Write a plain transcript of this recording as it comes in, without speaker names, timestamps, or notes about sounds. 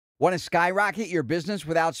Want to skyrocket your business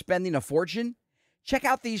without spending a fortune? Check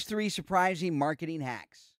out these 3 surprising marketing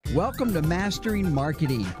hacks. Welcome to Mastering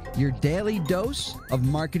Marketing, your daily dose of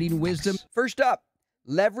marketing wisdom. First up,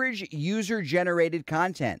 leverage user-generated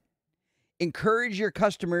content. Encourage your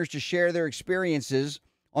customers to share their experiences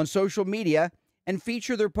on social media and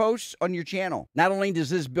feature their posts on your channel. Not only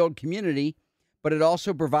does this build community, but it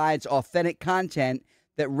also provides authentic content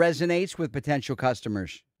that resonates with potential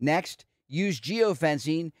customers. Next, use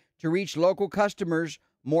geofencing to reach local customers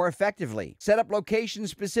more effectively. Set up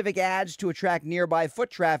location-specific ads to attract nearby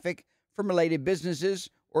foot traffic from related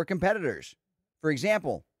businesses or competitors. For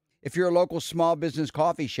example, if you're a local small business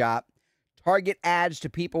coffee shop, target ads to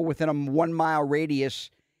people within a 1-mile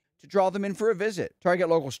radius to draw them in for a visit. Target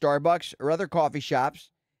local Starbucks or other coffee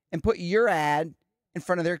shops and put your ad in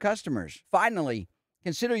front of their customers. Finally,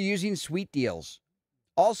 consider using sweet deals.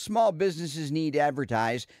 All small businesses need to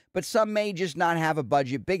advertise, but some may just not have a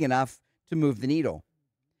budget big enough to move the needle.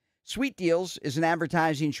 Sweet Deals is an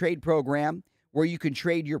advertising trade program where you can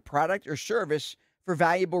trade your product or service for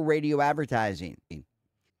valuable radio advertising.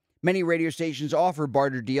 Many radio stations offer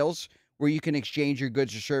barter deals where you can exchange your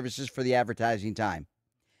goods or services for the advertising time.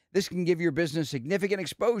 This can give your business significant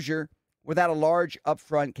exposure without a large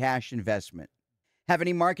upfront cash investment. Have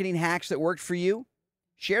any marketing hacks that worked for you?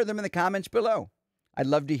 Share them in the comments below. I'd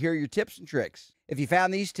love to hear your tips and tricks. If you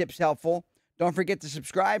found these tips helpful, don't forget to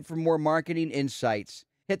subscribe for more marketing insights.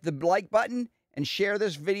 Hit the like button and share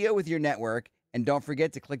this video with your network. And don't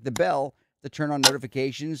forget to click the bell to turn on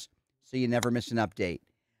notifications so you never miss an update.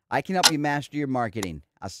 I can help you master your marketing.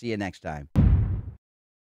 I'll see you next time.